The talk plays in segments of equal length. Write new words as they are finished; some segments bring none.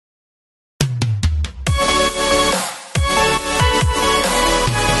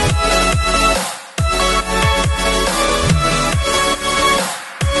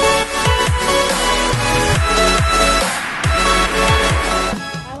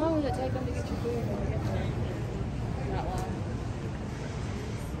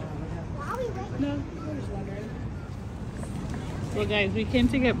So guys, we came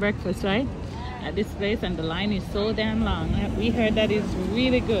to get breakfast, right? At this place, and the line is so damn long. We heard that it's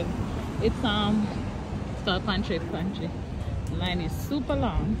really good. It's start pantry. The line is super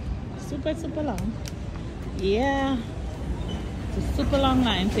long. Super long. Yeah. It's a super long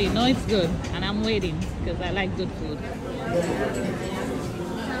line, so you know it's good. And I'm waiting because I like good food.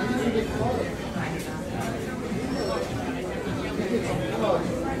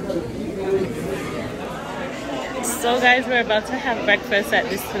 So guys, we're about to have breakfast at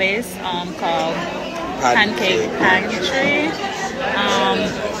this place called Pancake Pantry.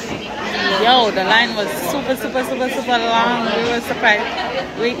 Yo, the line was super long. We were surprised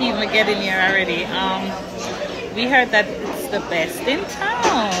we even get in here already. We heard that it's the best in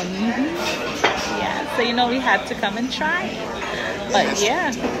town. Yeah, so you know we had to come and try. But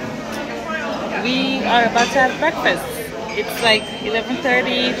yeah, we are about to have breakfast. It's like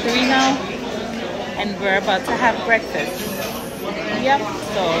 11:33 now, and we're about to have breakfast. Yep,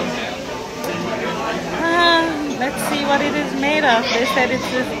 so let's see what it is made of. They said it's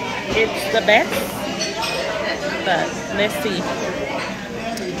the best, but let's see.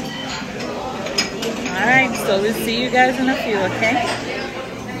 Alright, so we'll see you guys in a few, okay?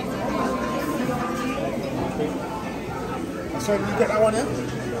 So you get that one, yeah?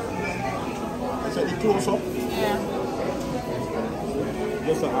 So the close up? Yeah.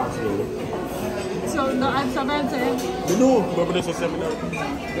 Just an answer. So no answer, man. No, but it's a seminar.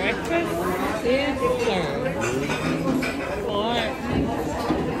 Breakfast is served.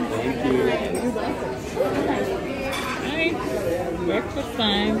 Thank you. Alright, breakfast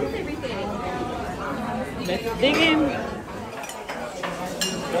time. Let's dig in.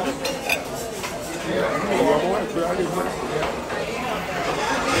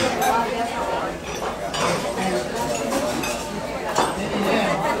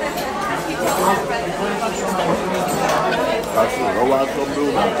 That's it. I want some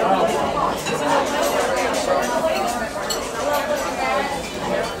blue now.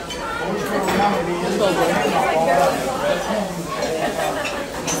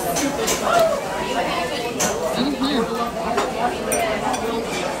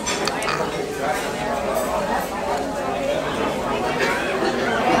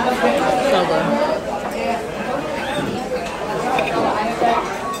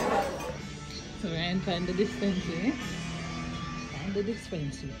 So Ryan found the dispensary.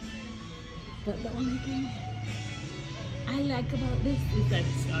 But the only thing I like about this is that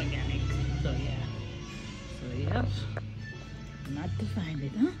it's organic. So yeah. So yep. Not to find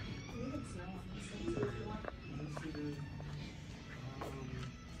it, huh?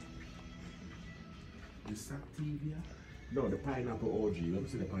 The Sactivia? No, the pineapple OG. Let me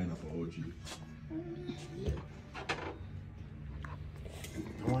see the pineapple OG.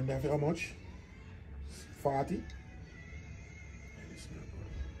 I wonder how much? 40?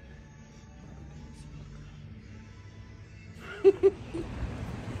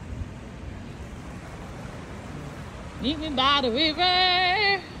 Meet me by the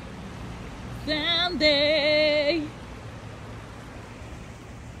river someday.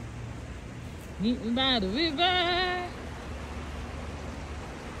 Meet me by the river.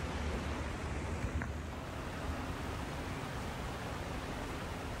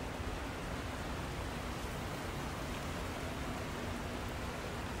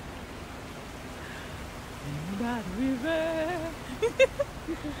 By the river.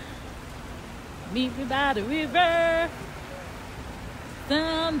 Meet me by the river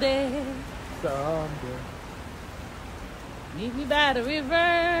someday. Meet me by the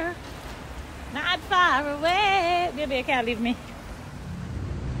river, not far away. Baby, you can't leave me.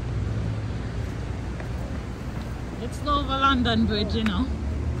 Let's go over London Bridge, you know.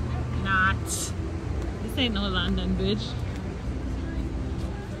 Not. This ain't no London Bridge.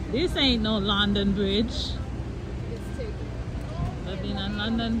 This ain't no London Bridge. I've been on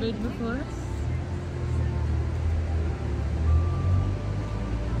London Bridge before.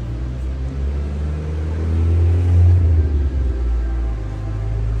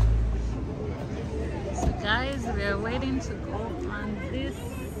 So guys, we are waiting to go on this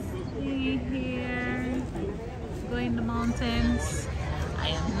thing here. Go in the mountains. I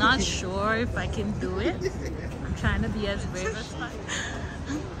am not sure if I can do it. I'm trying to be as brave as possible.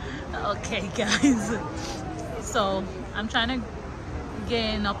 Okay guys, so I'm trying to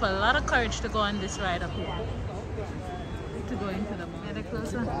gain up a lot of courage to go on this ride up here, to go into the mountain. Get it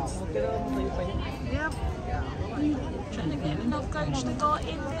closer. Yep, trying to get enough courage to go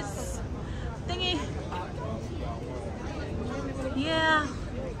in this thingy. Yeah.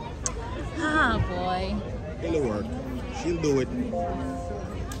 Ah boy, It'll work. She'll do it.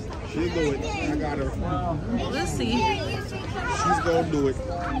 She'll do it. I got her. We'll see. She's gonna do it.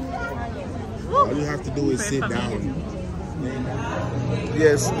 All you have to do is sit down.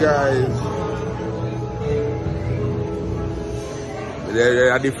 Yes, guys.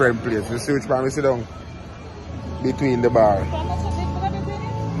 They're a different place. You see which one we sit down? Between the bar.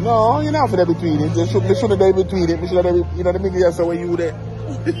 No, you're not for the between it. You shouldn't be between it. You should have, you know, the middle here, so when you there.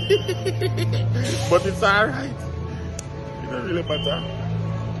 But it's alright. It don't really matter.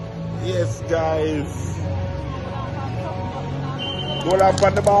 Yes, guys. Go up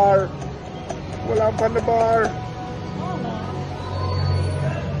on the bar. Go up on the bar.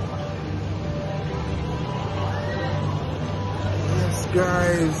 Yes,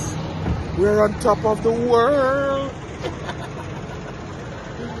 guys. We're on top of the world.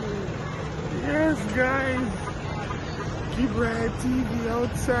 Yes, guys. BDay TV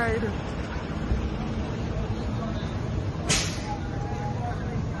outside.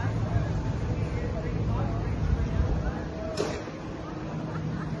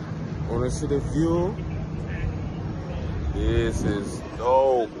 Wanna see the view? This is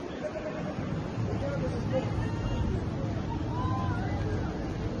dope.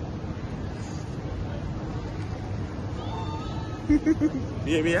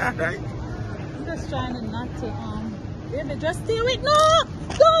 Baby, alright. I'm just trying to not to baby, just stay with no!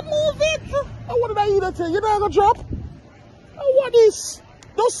 Don't move it! What did I eat that thing? You're not gonna drop? What is?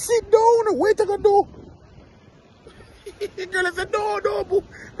 Don't sit down. Wait till I do. Girl, I said, no, boo.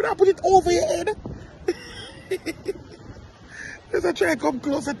 But I put it over your head. Let's try and come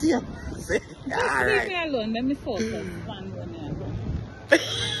closer to you. Say, all right. Leave me alone. Let me focus.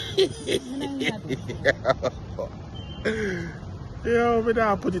 Yo, we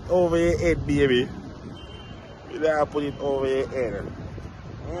don't put it over your head, baby. We don't put it over your head.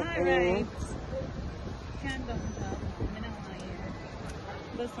 Alright. Can't go on top. I don't want to hear.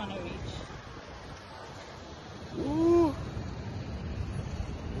 Just want to reach. Ooh.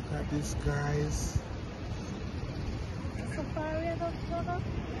 Look at this, guys. Safari ever go?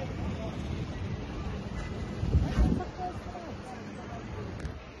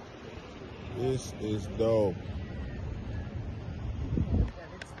 This is dope.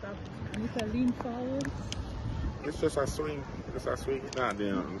 You can lean forward. It's just a swing. It's a swing. Not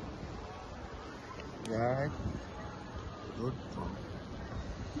down. Right. Good.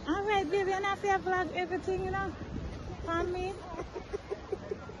 Alright, baby, and I feel vlog everything, you know, on me.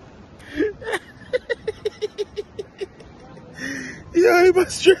 Yeah, you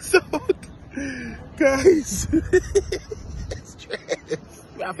must stress out. Guys. Stress.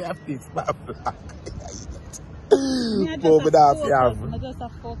 We have to have this, my vlog.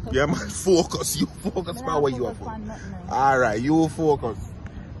 Yeah, man, focus. You focus on what you are focusing. Alright, you focus.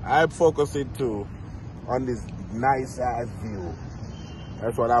 I'm focusing too on this nice ass view.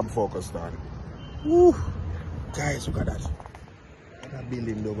 That's what I'm focused on. Woo. Guys, look at that. That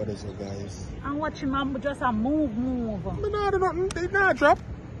building over there, so guys. I'm watching mom just a move. But no, nothing. They not drop.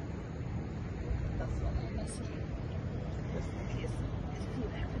 That's what I'm missing. Just in case it's too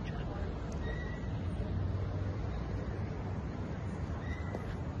late to drop.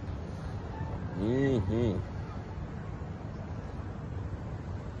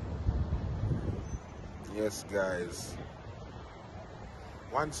 Yes, guys.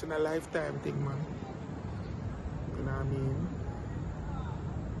 Once in a lifetime thing, man. You know what I mean?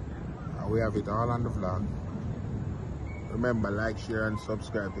 We have it all on the vlog. Remember, like, share, and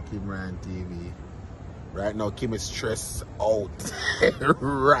subscribe to Kim Ryan TV. Right now, Kim is stressed out.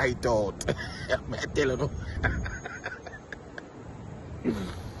 Right out. I'm telling you.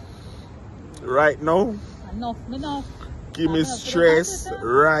 Right now. Enough. Kim is stressed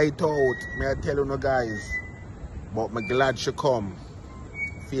right out. May I tell you no, guys. But I'm glad she come.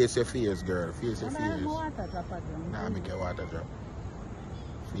 Face your fears, girl. Face your fears. Nah, make your water drop.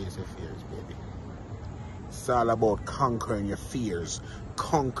 Face your fears, baby. It's all about conquering your fears.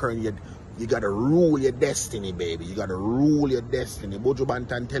 Conquering your... You gotta rule your destiny, baby. You gotta rule your destiny. Bojo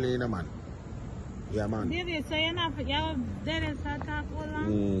Bantan telling you, man. Yeah, man. Baby, so you're not... You're dead and start talk for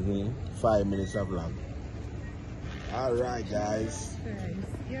long? 5 minutes of vlog. Alright, guys.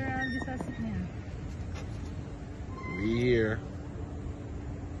 You're all just a sitting here. We here.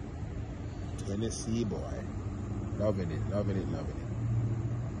 Tennessee, boy. Loving it.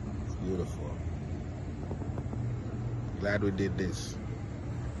 It's beautiful. Glad we did this.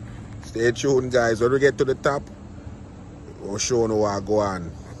 Stay tuned, guys. When we get to the top, we'll show you what go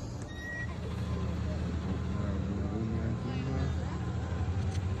on.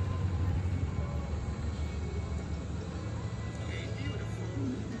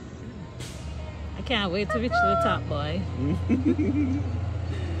 I can't wait to reach the top, boy.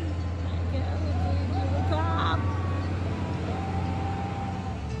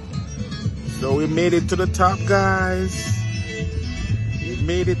 So we made it to the top, guys. We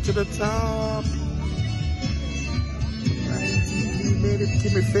made it to the top. We made it.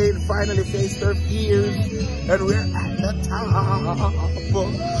 Kimmy finally faced her fears. And we're at the top.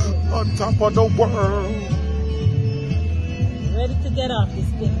 On top of the world. Ready to get off this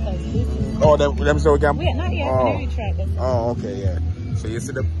thing because this is... Oh, them so we can... Wait, not yet. Oh. Maybe try this. Oh, okay, yeah. So you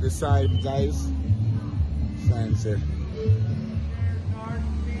see the sign, guys? Sign say.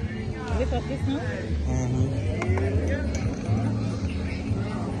 Lift up this now?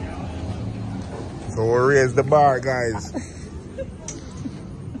 So we'll raise the bar, guys.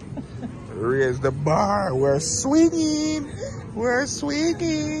 Raise the bar. We're swinging. We're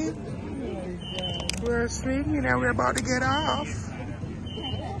swinging. We're swinging and we're about to get off.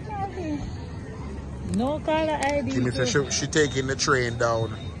 No caller ID. Kimmy said she taking the train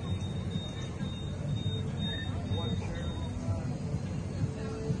down.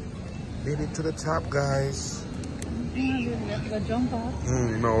 Made it to the top, guys. Jump off.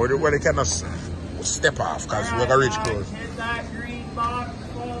 No, they cannot step off because we're going to reach close. Hit that green box,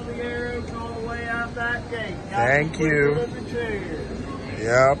 follow the arrows all the way out that gate. Thank you.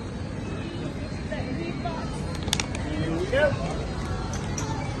 Yep. Here we go.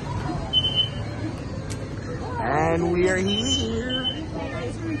 And we are here.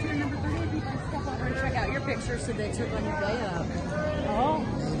 Check out your pictures so they took on your way up. Oh.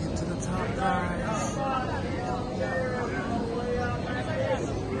 Made it to the top, guys.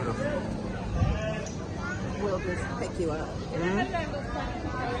 We'll just pick you up.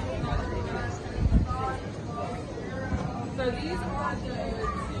 So these are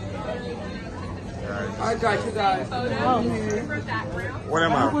I got you guys. the background. What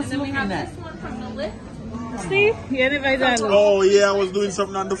am I? And then we have this one from the lift. Steve, you anybody that look? Oh, yeah, I was doing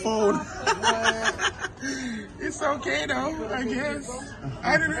something on the phone. It's okay, though, I guess.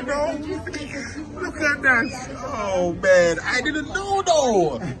 I didn't know. Look at that. Oh, man. I didn't know,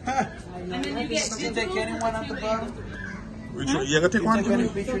 though. And then you get You take anyone at the bottom? Which one? You gonna take one? Take any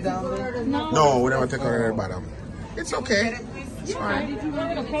picture down there? No, we never take one at the bottom. It's okay. It's fine. Did you want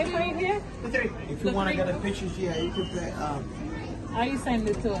me to pay for it here? If you want to get a picture, yeah, you can pay. How you send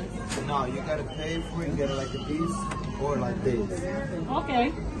it to us? No, you gotta pay for it and get it like a piece or like this.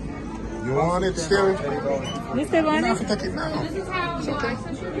 Okay. You want it still? You still want You have it? to take it now. this is how It's okay.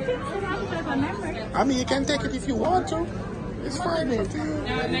 I mean, you can take it if you want to. It's fine. It's up to you.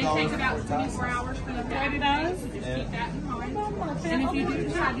 Now, it may take about 24 hours for the $30. So just keep that in mind. And if you do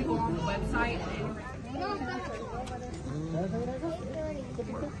decide to go on the website,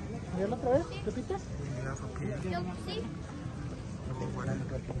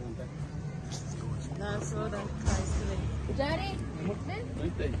 That's what I'm trying Daddy?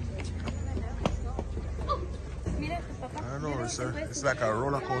 I don't know, it's like a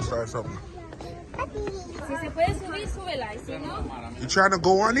roller coaster or something. si se puede subir, súbela. Y si no, You trying to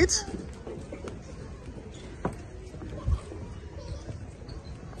go on it?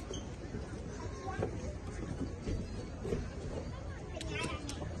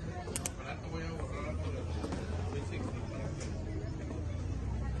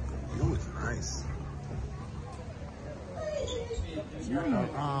 Ooh, it's nice.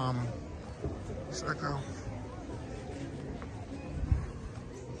 It's like a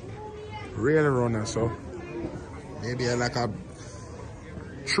rail runner, so maybe like a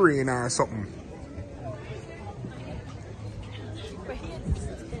train or something.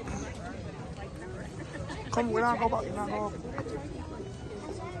 Come, we're not go back. We're not go back.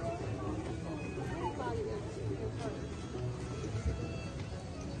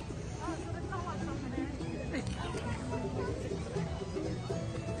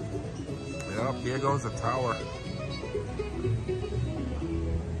 Yep, here goes the tower.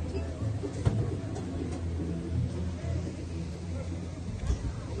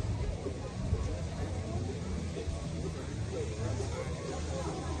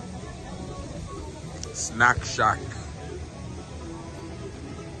 Snack Shack.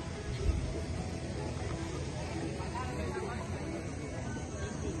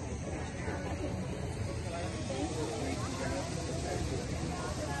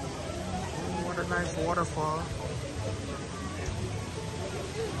 Oh, what a nice waterfall.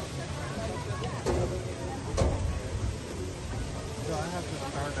 So I have to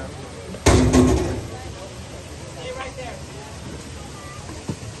start out. stay right there.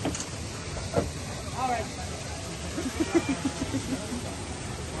 All right.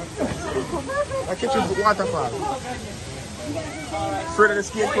 I catch you waterfall. Straight in the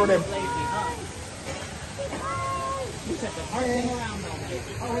skate for them.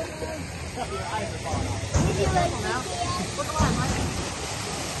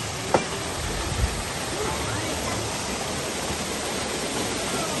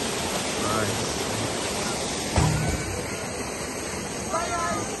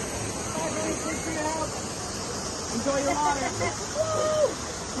 Enjoy your water.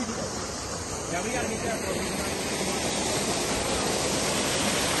 Yeah, we gotta be careful.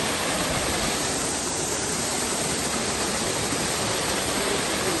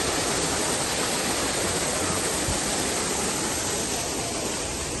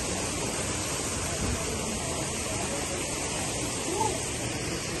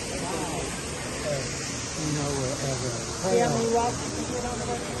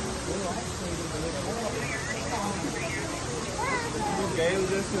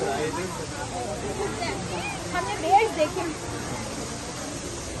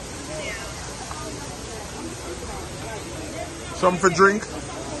 Some for drink?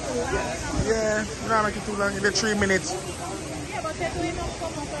 Yeah, not make it too long. In the 3 minutes.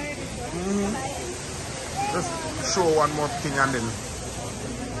 Just show one more thing and then.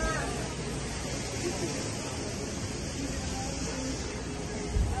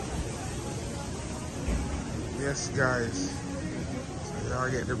 Yes, guys. So y'all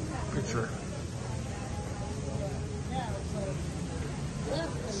get the picture.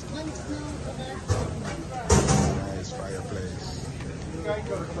 Nice fireplace. So,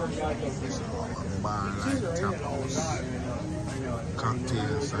 bar like tap house.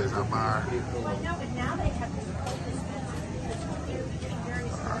 Cocktails, so it's a bar.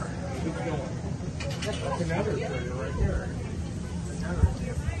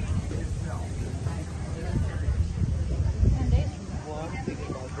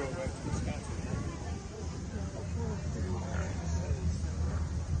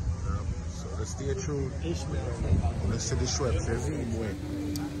 Stay tuned. Let's see the Schweppes.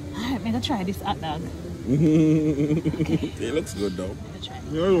 Alright, I'm gonna try this hot dog. It looks good though.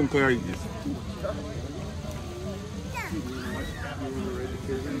 You don't care this.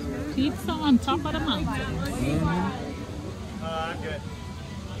 Pizza on top of the mountain. I'm good.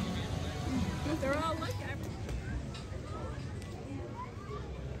 They're all like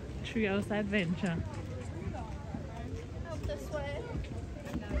Trios adventure. Out this way.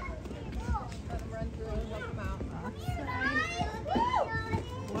 Let them run through and walk them out.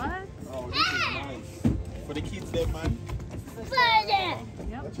 What? Oh, this is nice. For the kids there, man.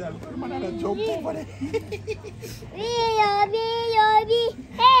 Yep. Watch out, come on and jump over there.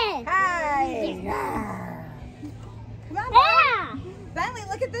 Hi! Come on, Bentley,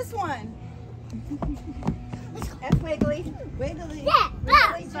 look at this one. That's Wiggly. Wiggly.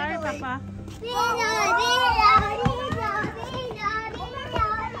 Wiggly, Sorry, jiggly. Papa.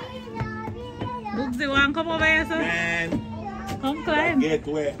 Boogsy, want come over here, sir? Man, Come climb.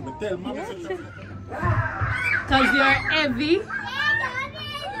 Getaway. But tell Mama. Because you're heavy.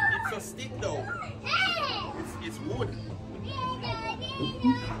 It's a stick though. It's wood.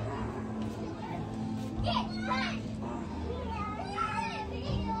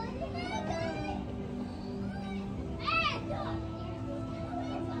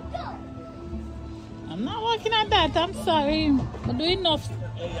 I'm not working at that, I'm sorry. I'm doing enough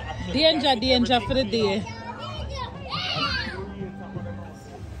danger for the day.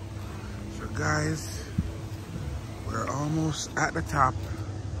 So guys, we're almost at the top.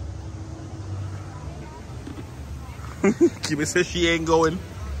 Kimmy says she ain't going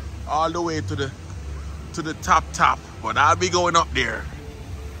all the way to the top, but I'll be going up there.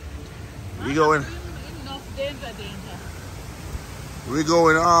 We going. Enough danger. We're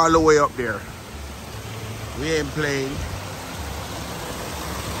going all the way up there. We ain't playing.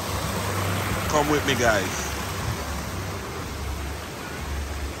 Come with me, guys.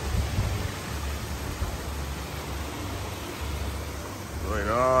 Going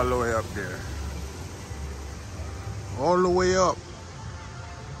all the way up there. All the way up.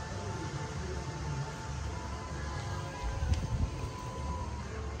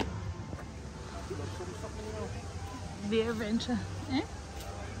 The adventure. Eh?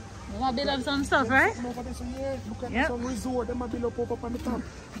 You want to build up some stuff, right? Look at Yep. some resort. They might build up on the top.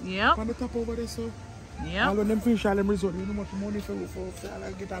 Yep. On the top over there, so. Yep. All of them fish, all them resort. You know how much money for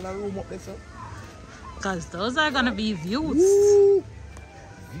get all the room up there, so. Because those are going to be views. Woo!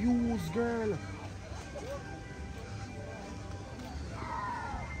 Views, girl.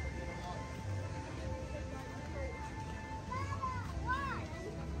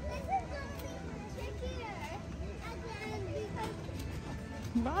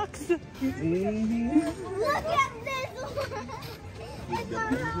 Box. Look at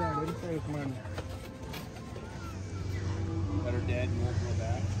this one. Let her dead, you won't go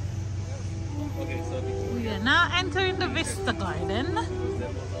back. Okay, so We are now entering the Vista Garden.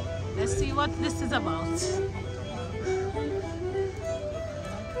 Let's see what this is about.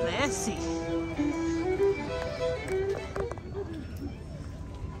 Let's see.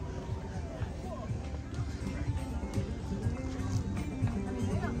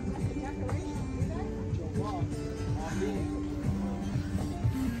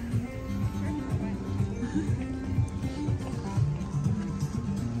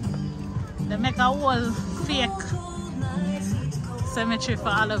 They make a whole fake cemetery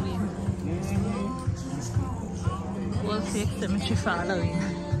for Halloween. Whole fake cemetery for Halloween.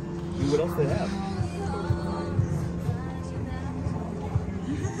 What else they have?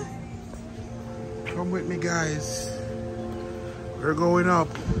 Come with me, guys. We're going up.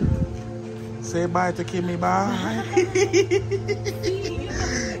 Say bye to Kimmy, bye.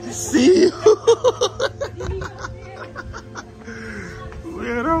 See you.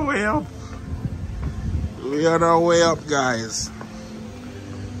 We're on our way up. We're on our way up, guys.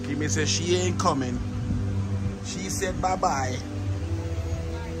 Kimmy says she ain't coming. She said bye-bye.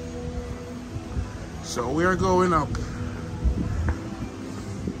 So we're going up.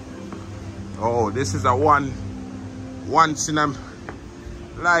 Oh, this is a once in a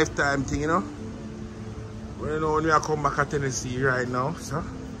lifetime thing, you know. We don't know when we are come back to Tennessee right now, so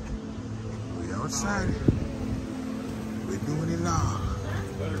we're outside. We're doing it now.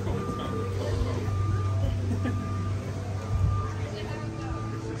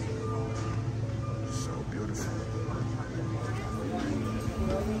 So beautiful.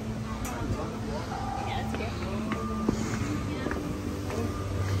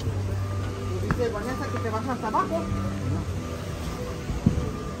 Que te vas hasta abajo.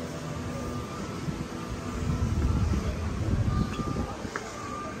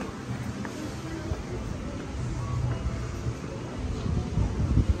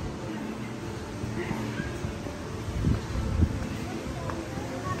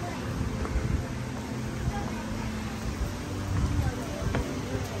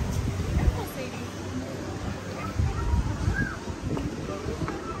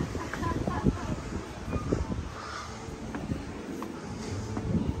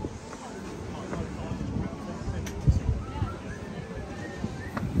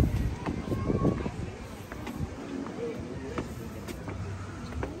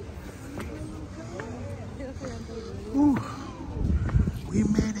 Ooh, we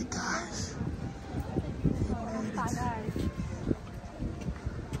made it, guys. We made it.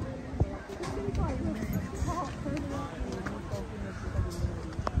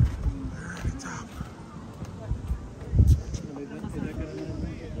 We're at the top.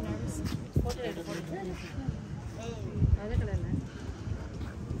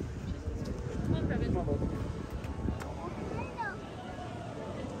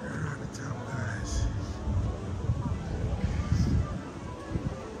 We're at the top, guys.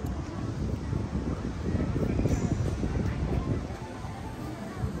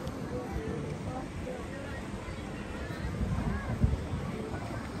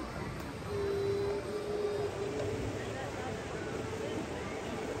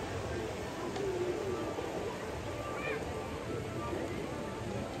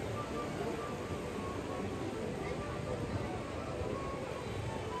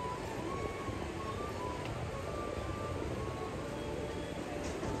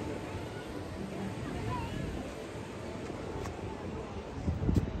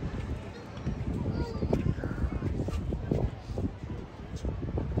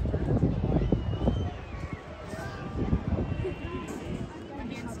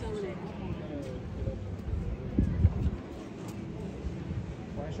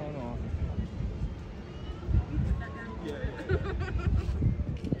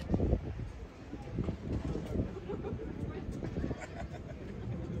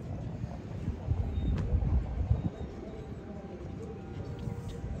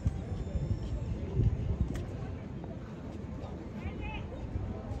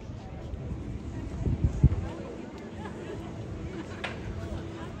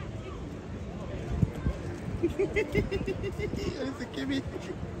 Kimmy.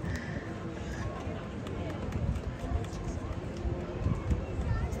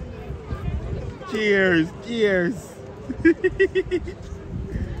 Cheers, cheers.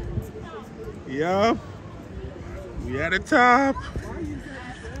 Yup. We at the top.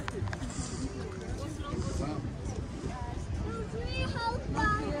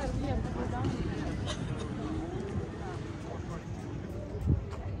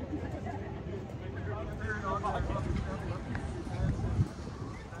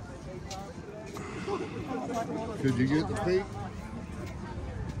 Did you get the steak?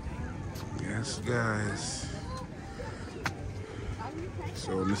 Yes, guys.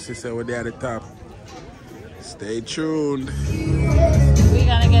 So my sister we're there at the top. Stay tuned. We're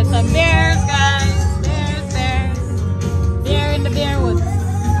gonna get some bears, guys. Bears. Bear in the bear woods.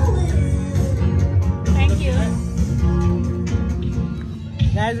 Thank you.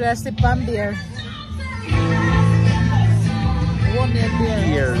 Guys, we're sipping on beer. One beer.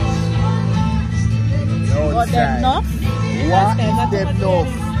 Cheers. Got them enough? What is them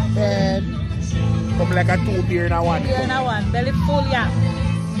enough? And Come like a 2 beer in a one. Beer in a one. Belly full, yeah.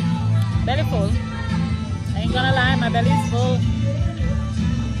 Belly full. I ain't gonna lie, my belly's full.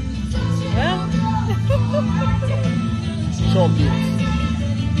 Well. Chug it.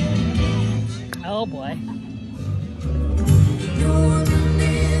 Oh boy.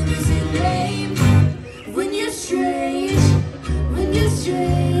 When you're strange, when you're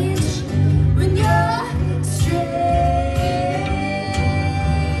strange, when you're strange.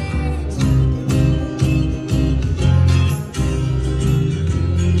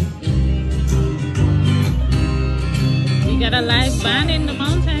 We got a live band in the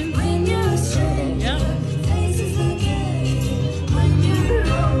mountains. When you're strange, Yep. faces again. When you're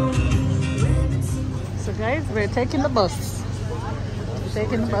wrong, So guys, we're taking the bus. We're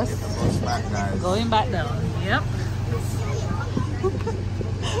taking the bus. Bus back, guys. Going back down. Yep.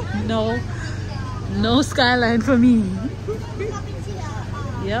 No skyline for me.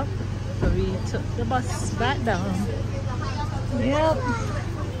 Yep. So we took the bus back down. Yep.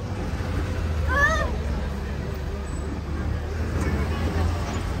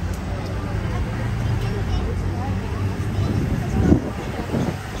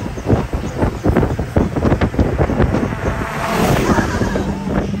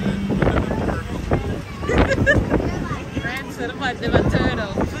 Right, so the part they were turned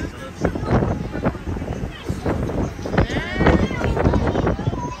off.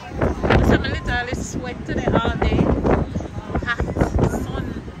 I'm literally sweat today all day. Hot sun,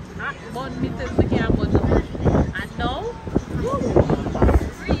 hot bun me till the can't bun up. And now,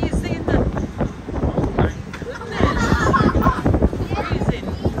 freezing. Oh my goodness. Freezing.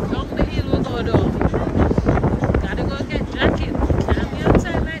 Down the hill we go down. Gotta go get jacket. Can't be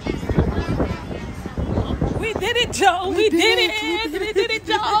outside like this. We did it, Joe. We did it. We did it,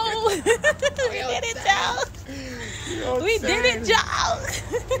 Joe. We did it, Joe. We did it, Joe.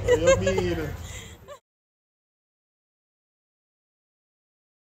 What do you mean?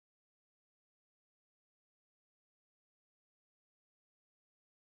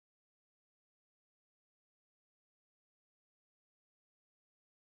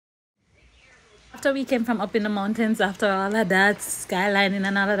 After we came from up in the mountains, after all of that skylining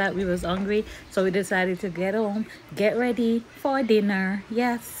and all of that, we was hungry, so we decided to get home, get ready for dinner.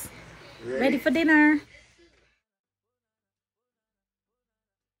 Yes, ready for dinner.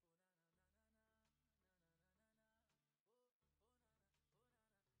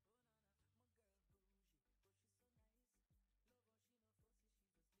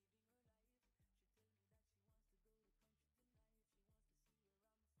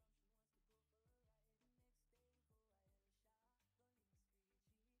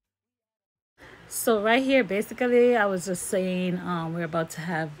 So right here, basically, I was just saying we're about to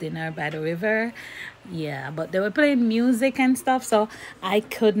have dinner by the river. Yeah, but they were playing music and stuff, so I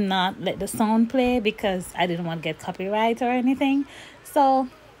could not let the sound play because I didn't want to get copyright or anything. So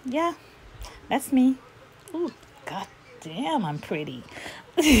yeah, that's me. Ooh, god damn, I'm pretty.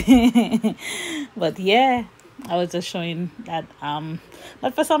 But yeah, I was just showing that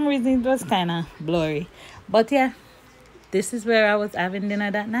but for some reason it was kind of blurry. But yeah, this is where I was having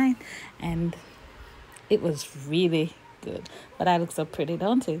dinner that night, and it was really good. But I look so pretty,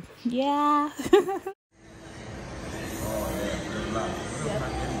 don't it? Yeah.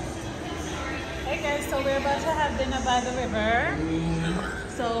 Hey guys, so we're about to have dinner by the river.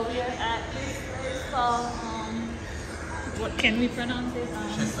 So we are at this place called, what can we pronounce it?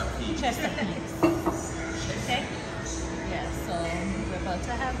 Chesapeake. Okay? Yeah, so we're about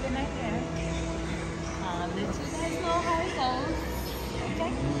to have dinner here. Let you guys know how it goes.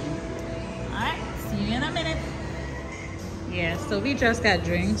 Okay? Alright, see you in a minute. Yeah, so we just got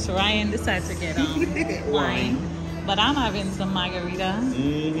drinks. Ryan decided to get wine. But I'm having some margarita.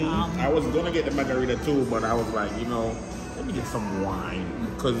 I was gonna get the margarita too, but I was like, you know, let me get some wine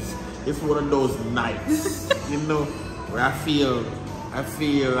because it's one of those nights, you know, where I feel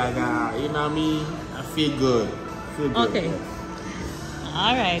like, you know what I mean? I feel good. Okay. Yes.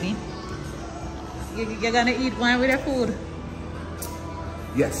 Alrighty. You're gonna eat wine with your food?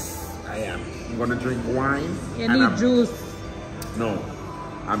 Yes, I am. I'm gonna drink wine. You need juice. No,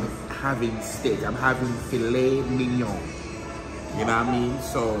 I'm having steak. I'm having filet mignon. You know what I mean?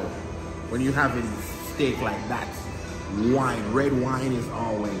 So when you're having steak like that, wine, red wine is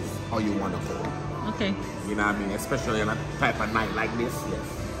always how you want to go. Okay. You know what I mean? Especially on a type of night like this,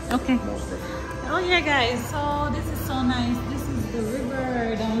 yes. Okay. Most definitely. Oh yeah, guys. So this is so nice. This is the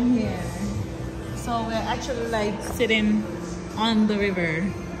river down here. So we're actually like sitting on the river.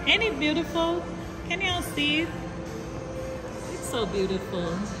 Ain't it beautiful? Can y'all see it? It's so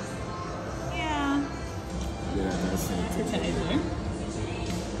beautiful. Yeah. Yeah, that's it. Appetizer.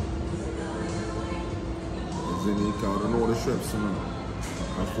 shrimps in it, because I don't know the shrimps, you know.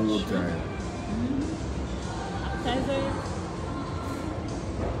 At food time. Appetizer.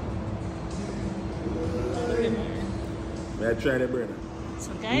 May I try the bread?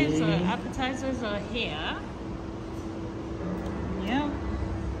 So guys, our appetizers are here. Yeah.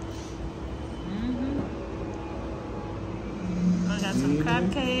 We got some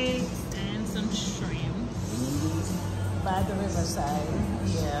crab cakes and some shrimp by the riverside.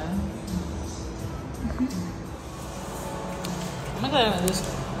 Yeah. Oh my god, this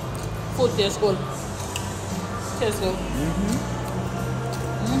food tastes good. Tastes good.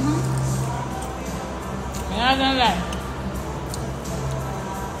 I'm not gonna lie.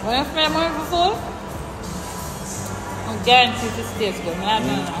 When I smell more before, I'm guaranteed this tastes good. I'm not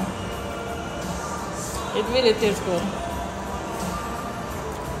gonna lie. It really tastes good.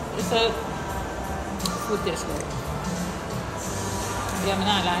 It's a food tastes good. Yeah, I'm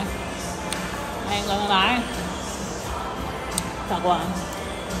not lying. I ain't gonna lie. Tagwan.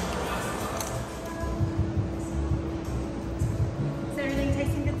 Is everything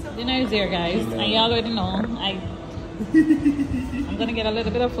tasting good so far? Dinner is here, guys, and you already know I'm gonna get a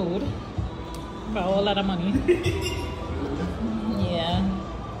little bit of food for a whole lot of money. Yeah.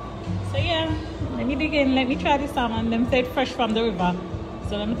 So yeah, let me dig in. Let me try this salmon. Them said fresh from the river,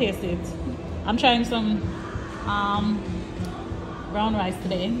 so let me taste it. I'm trying some brown rice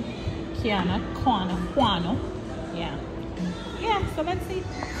today. Quano. Yeah. So let's see.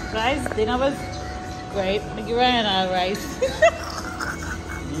 Guys, dinner was great. Thank you, Ryan. Rice.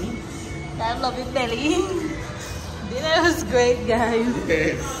 I love it, belly. Dinner was great, guys.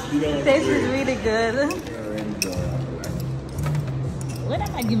 The taste is really good. When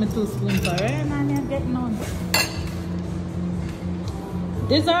am I giving 2 spoons for it? And I'm getting on.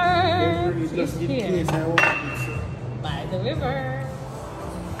 Dessert is here. By the river.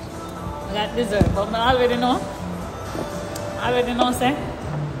 I got dessert, but I already know. Say.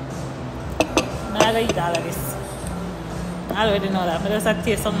 I already eat all of this. I already know that, but just have to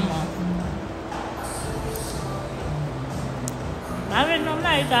taste some more. I already know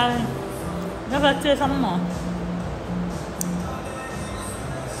that, darling. Just have to taste some more.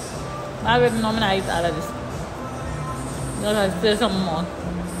 I already know I eat all of this. Just have to taste some more.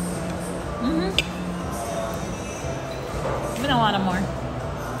 We don't want more.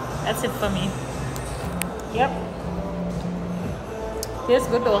 That's it for me. Yep. Tastes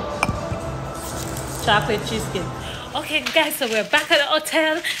good though. Chocolate cheesecake. Okay, guys, so we're back at the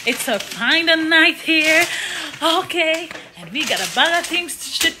hotel. It's a final night here. Okay, and we got a bag of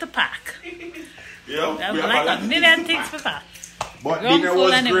things to pack. Yeah, we have like a million things to pack. But dinner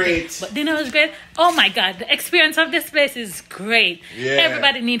was great. But dinner was great. Oh my god, the experience of this place is great. Yeah.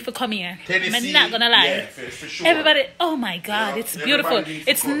 Everybody need to come here. Tennessee, I'm not gonna lie. Yeah, for sure. Everybody, oh my god, it's beautiful.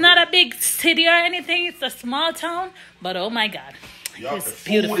 It's not a big city or anything. It's a small town, but oh my god. Yeah, it's the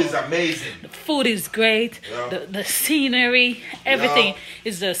beautiful. food is amazing. The food is great. Yeah. The scenery, everything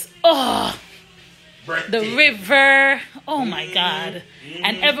is just the river. Oh my god.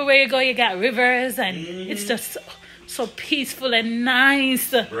 And everywhere you go you got rivers and it's just so peaceful and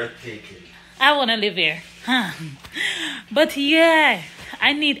nice. Breathtaking. I want to live here. Huh. But yeah,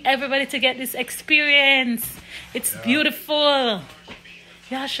 I need everybody to get this experience. It's beautiful.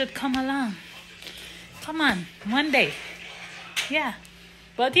 Y'all should come along. Come on, one day. Yeah.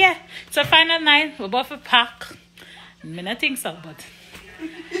 But yeah, it's a final night. We're both a pack. I mean, I think so, but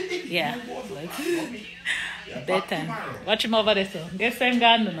yeah. Bedtime. Watch him over there, so. Guess I'm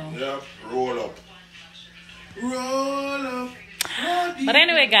gone now. Yeah, roll up. Roll up. But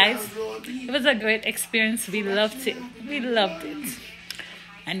anyway, guys, it was a great experience. We loved it. We loved it.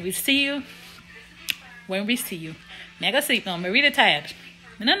 And we see you when we see you. I'm going to sleep now. I'm really tired.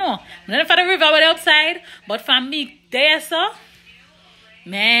 I don't know. I'm not for the river over the outside, but for me there, so,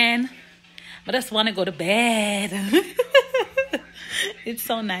 man, I just want to go to bed. It's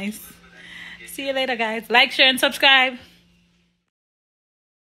so nice. See you later, guys. Like, share, and subscribe.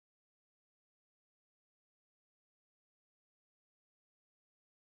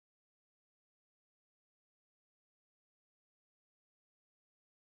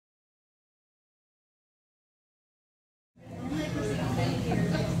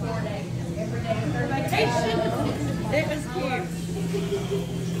 It was cute.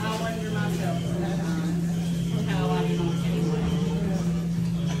 I wonder myself. How I know anyway.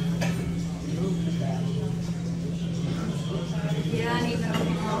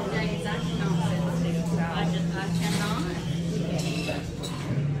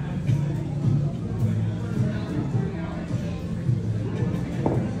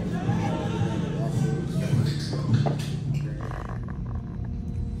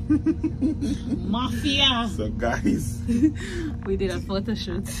 Mafia. So guys, We did a photo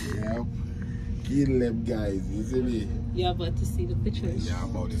shoot. yep. Kill them guys, you see me? You're about to see the pictures. Yeah,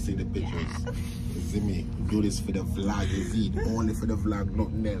 I'm about to see the pictures. You see me? Do this for the vlog, you see it? Only for the vlog,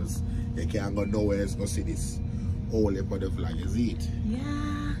 nothing else. You can't go nowhere else go see this. Only for the vlog, you see it?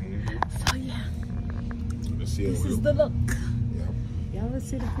 Yeah. So yeah. Let's see This how we is look. the look. Yep. Y'all will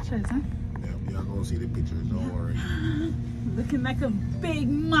see the pictures, huh? Yep, y'all gonna see the pictures, don't worry. Looking like a big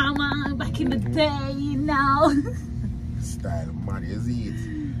mama back in the day, you know. Style mad, you see it?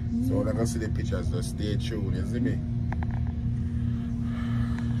 So when I go see the pictures, just stay tuned, you see me?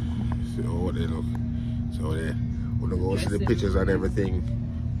 See how they look. So they when I go see the pictures and everything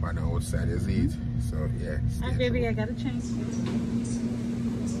on the outside, you see it? So yeah. Hi stay baby, tuned. I got a change.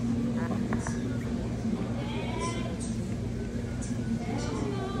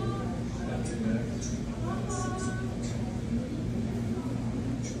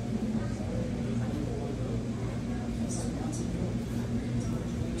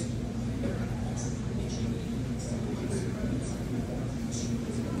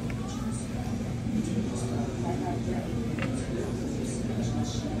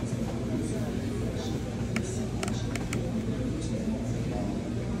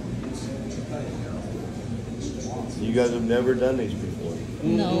 You guys have never done these before.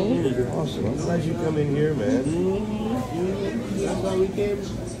 No. Awesome. I'm glad you come in here, man. That's why we came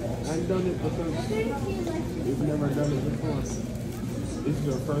and done it because we've never done it before. This is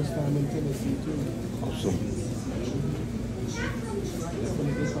our first time in Tennessee too. Awesome.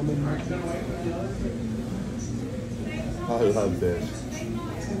 Definitely come in back. I love this.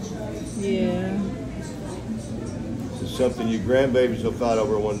 Yeah. This is something your grandbabies will fight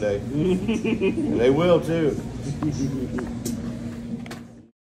over one day. And they will too.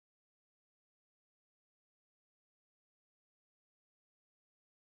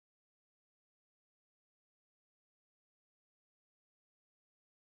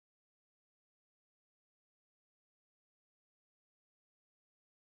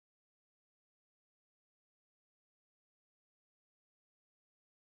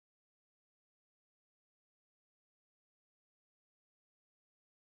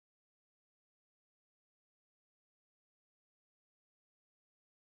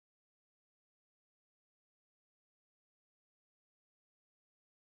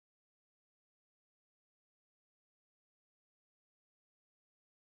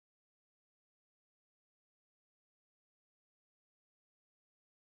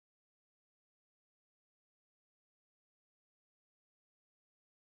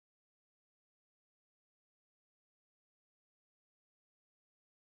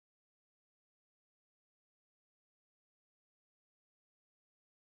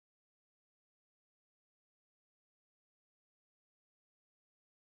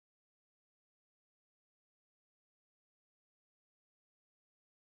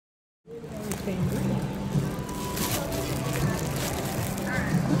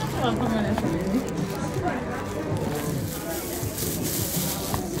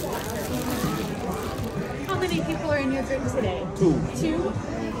 How many people are in your group today? Two. Two?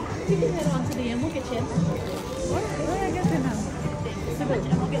 You can head on to the end. We'll get you in. Where I get there now? So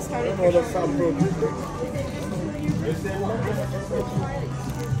we'll get started. For the sample.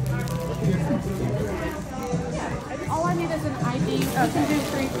 All I need is an ID. You can do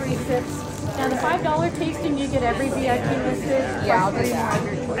 3 free sips. Now the $5 tasting, you get every VIP listed. Yeah, I'll do that.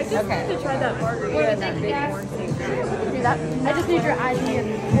 I just wanted to try that margarita and that big orange thing. Do that. I just need your ID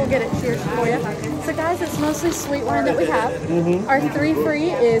and we'll get it cheers for you. So guys, it's mostly sweet wine that we have. Our 3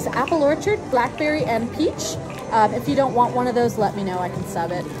 free is apple orchard, blackberry, and peach. If you don't want one of those, let me know. I can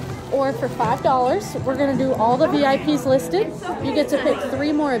sub it. Or for $5, we're going to do all the VIPs listed. You get to pick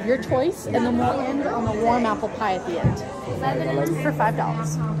 3 more of your choice, and then we'll end on a warm apple pie at the end for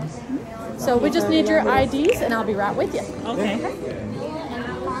 $5. So we just need your IDs, and I'll be right with you. Okay. It's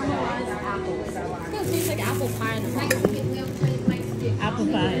going to taste like apple pie in the front. Apple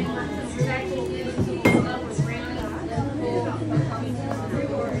pie.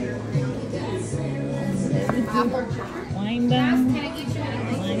 Wind down.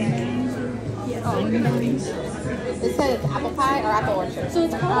 It says apple pie or apple orchard. So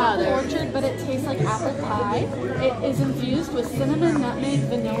it's called apple orchard, but it tastes like apple pie. It is infused with cinnamon, nutmeg,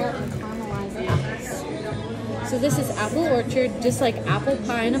 vanilla, and caramelized apples. So this is apple orchard, just like apple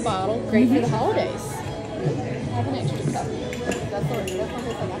pie in a bottle, great for the holidays. Have an extra cup. That's what tastes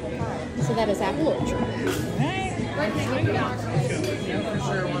like apple pie. So that is apple orchard.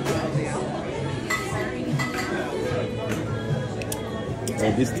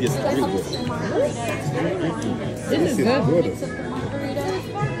 Oh, this tastes really good. This is good. Mix up the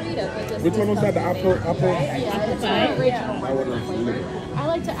margaritas. Which one was that? The apple? Yeah, it's Pie? the original. That one was little. I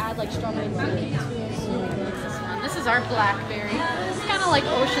like to add like strawberry marmalade to it. So this one. This is our blackberry. It's kind of like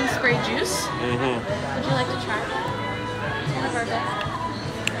ocean spray juice. Would you like to try that? It's one of our best.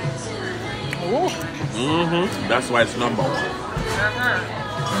 That's why it's number one.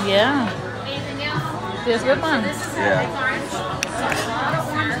 Yeah. Anything else? Tastes good, man. This is Yeah. orange. So a lot of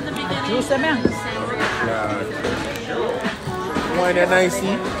orange in the beginning. Juice them, yeah. Wine and nicey.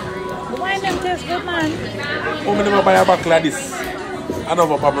 The wine them tastes good, man. How many more buy a bottle of this?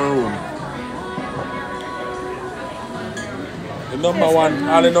 Another for my room. The number one,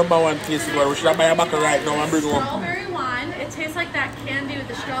 all the number one tastes good. We should buy a bottle right now and bring home. Strawberry wine. It tastes like that candy with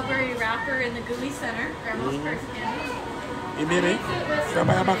the strawberry wrapper in the gooey center. Grandma's first candy. Hey baby, should I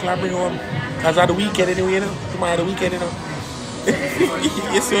buy a bottle and bring home? Because of the weekend anyway, you know. Tomorrow the weekend, you know.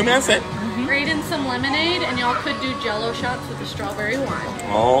 You see what I said? Grate in some lemonade, and y'all could do Jello shots with the strawberry wine.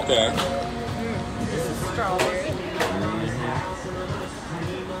 Oh, okay. This is strawberry.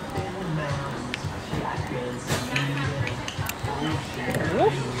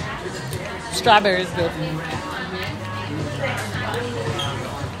 Strawberry is good.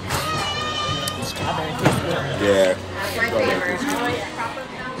 Strawberry tastes good. Yeah. My favorite. Oh yeah. Now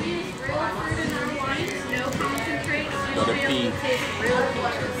we use real fruit in our wines, no concentrates. You'll the be able pea. to taste real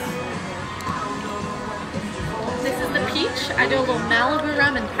peaches. This is the peach. I do a little Malibu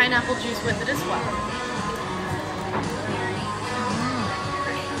rum and pineapple juice with it as well.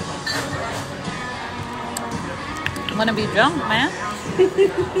 I'm gonna be drunk, man. Bring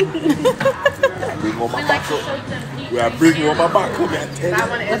home We my like to bottle. soak them peach. We are bringing home my bottle. We are That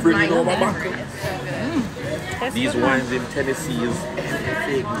one is bringing my home my favorite. bottle. Tastes These good, man. wines in Tennessee is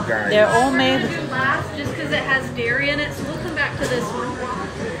everything, guys. They're homemade. Last, just because it has dairy in it, so we'll come back to this one.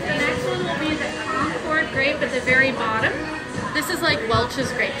 The next one will be the Concord grape at the very bottom. This is like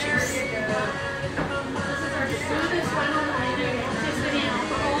Welch's grape juice. This is our smoothest one on the menu. It won't taste any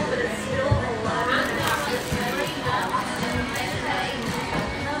alcohol, but it's still 11.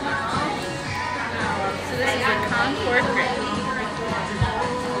 So this is a Concord grape.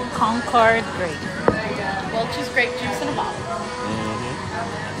 Concord grape. Welch's grape juice in a bottle.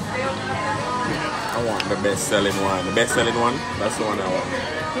 I want the best selling one. The best selling one, that's the one I want. You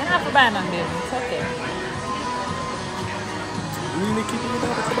don't have to buy none, baby. It's okay. Really keeping it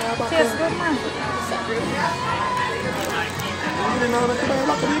up to buy a bottle? Tastes good, man. You know how to buy a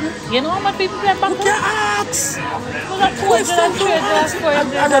bottle, baby? You know how much people get back? Look your ass! Well, that's $200 $300 for I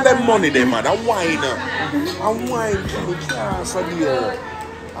you. got that money there, man. I wine. I wine to the class of the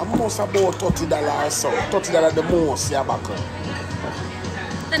I must about $30 or so. $30 the most, yeah, back.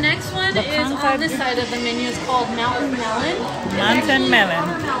 The next one The is on Concord this side of the menu. It's called Mountain Melon. Mountain melon.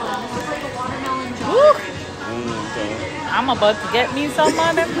 Watermelon. It's like a watermelon jar. Woo! Okay. I'm about to get me some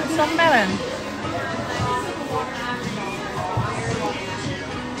melon. Some melon.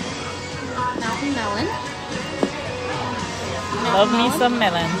 Mountain melon. Love me some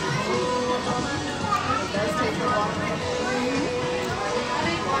melon.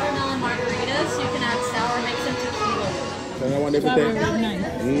 Watermelon margaritas. You can add sour mix and tequila. So I want Strawberry everything. is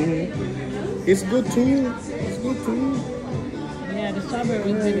nice. It's good too. It's good too. Yeah, the strawberry was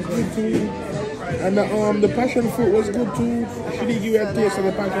really good. Good too. And the passion fruit was good too. She did give you a taste of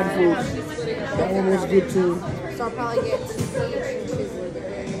the passion fruit. That one was good too. So I'll probably get 2 peach and 2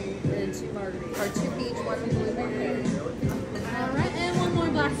 blueberry. And then 2 margaritas. Or 2 peach, 1 blueberry. Alright, and one more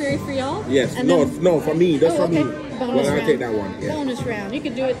blackberry for y'all. Yes. And No, then- no, for me. That's Oh, for me. okay. Bonus Well, I'll round. take that one. Yeah. Bonus round. You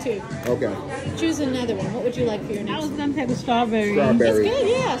could do it too. Okay. Choose another one. What would you like for your I next was one? gonna take the strawberry. It's Strawberry. good,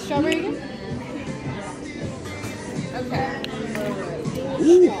 yeah. Strawberry again? Okay.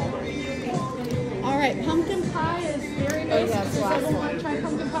 Alright, pumpkin pie is very nice. yeah, it's Does the last everyone one. want to try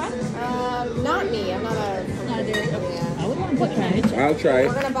pumpkin pie? Not me. I'm not a. Not a dairy. Okay. Yeah. I would want to try it. I'll try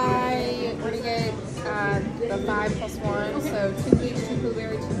We're it. gonna get the 5 plus 1. So 2 peach, 2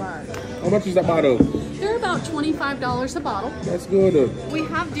 blueberry, 2 bar. How much is that bottle? They're about $25 a bottle. That's good. We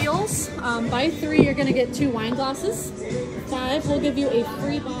have deals. Buy 3, you're going to get 2 wine glasses. 5, we'll give you a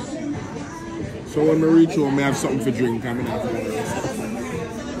free bottle. So when we reach home, we have something for drink coming out.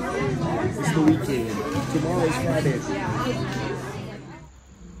 It's the weekend. Tomorrow is Friday.